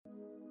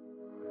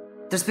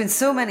There's been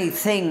so many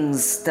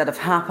things that have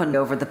happened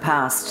over the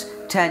past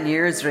 10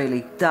 years,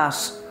 really, that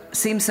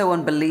seem so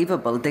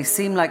unbelievable. They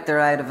seem like they're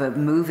out of a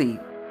movie.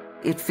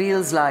 It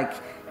feels like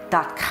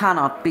that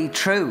cannot be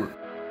true,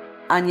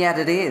 and yet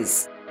it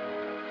is.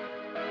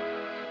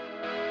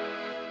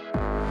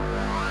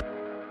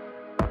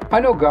 I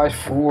know guys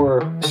who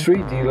were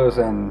street dealers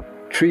and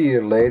 3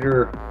 years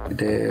later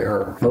they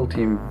are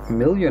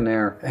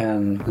multi-millionaire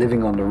and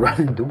living on the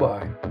run in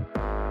Dubai.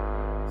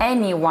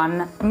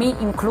 Anyone, me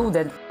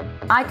included,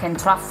 I can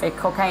traffic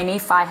cocaine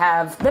if I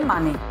have the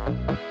money.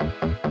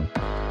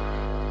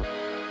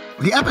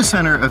 The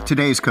epicenter of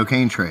today's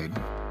cocaine trade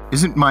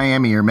isn't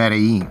Miami or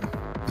Medellin.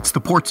 It's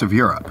the ports of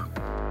Europe.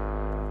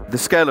 The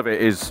scale of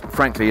it is,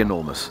 frankly,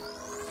 enormous.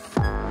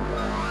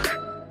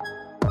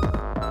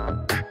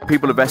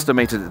 People have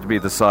estimated it to be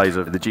the size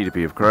of the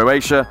GDP of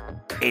Croatia.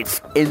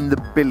 It's in the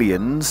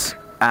billions,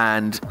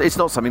 and it's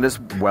not something that's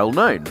well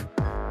known.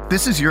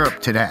 This is Europe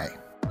today.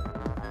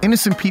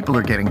 Innocent people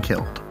are getting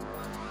killed.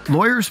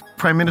 Lawyers,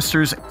 prime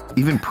ministers,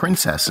 even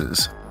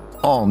princesses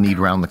all need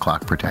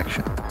round-the-clock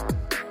protection.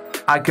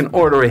 I can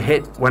order a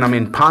hit when I'm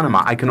in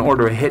Panama. I can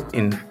order a hit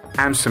in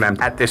Amsterdam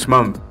at this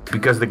moment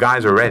because the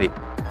guys are ready.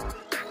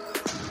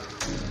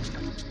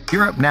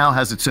 Europe now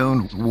has its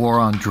own war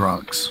on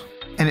drugs,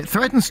 and it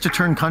threatens to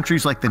turn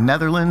countries like the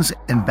Netherlands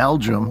and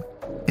Belgium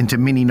into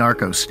mini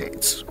narco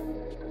states.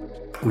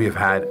 We have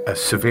had a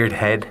severed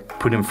head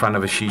put in front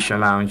of a shisha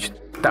lounge.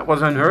 That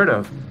was unheard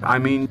of. I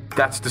mean,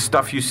 that's the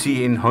stuff you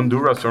see in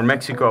Honduras or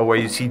Mexico where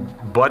you see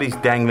bodies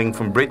dangling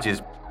from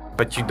bridges,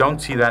 but you don't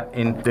see that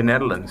in the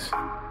Netherlands.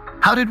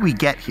 How did we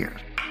get here?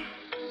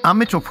 I'm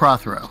Mitchell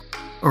Prothero,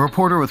 a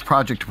reporter with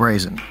Project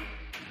Brazen.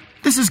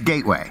 This is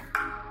Gateway,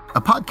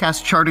 a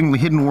podcast charting the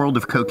hidden world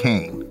of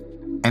cocaine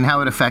and how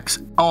it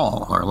affects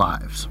all our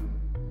lives.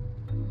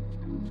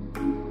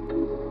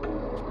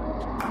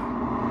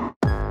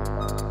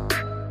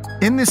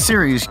 In this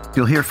series,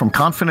 you'll hear from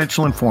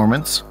confidential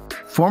informants,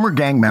 former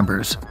gang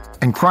members,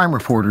 and crime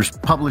reporters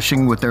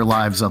publishing with their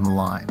lives on the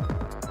line.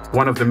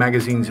 One of the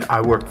magazines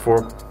I worked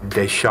for,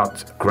 they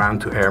shot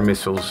ground-to-air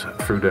missiles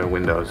through the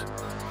windows.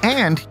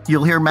 And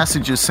you'll hear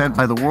messages sent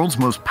by the world's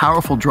most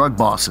powerful drug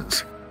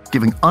bosses,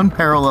 giving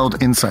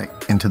unparalleled insight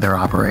into their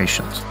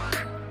operations.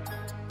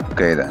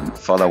 Okay then,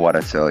 follow what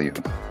I tell you.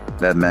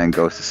 That man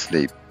goes to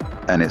sleep,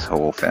 and his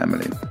whole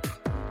family.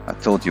 I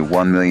told you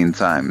 1 million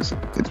times,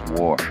 it's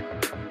war.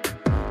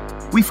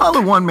 We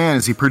follow one man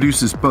as he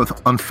produces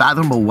both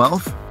unfathomable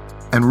wealth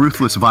and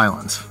ruthless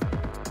violence.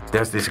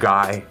 There's this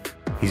guy,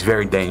 he's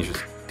very dangerous,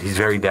 he's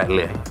very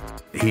deadly.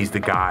 He's the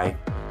guy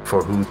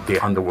for who the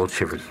underworld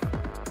shivers.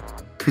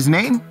 His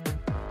name?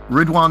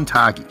 Ridwan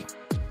Taghi.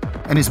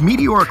 And his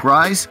meteoric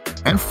rise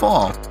and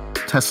fall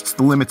tests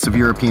the limits of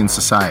European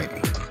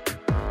society.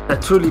 I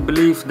truly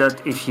believe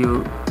that if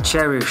you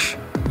cherish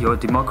your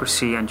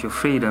democracy and your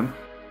freedom,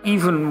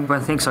 even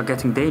when things are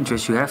getting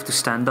dangerous, you have to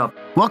stand up.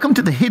 Welcome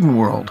to the hidden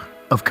world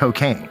of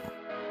cocaine.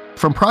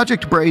 From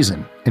Project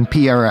Brazen and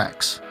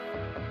PRX,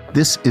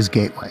 this is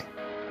Gateway.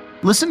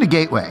 Listen to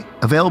Gateway,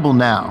 available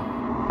now,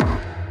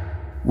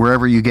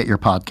 wherever you get your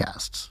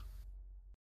podcasts.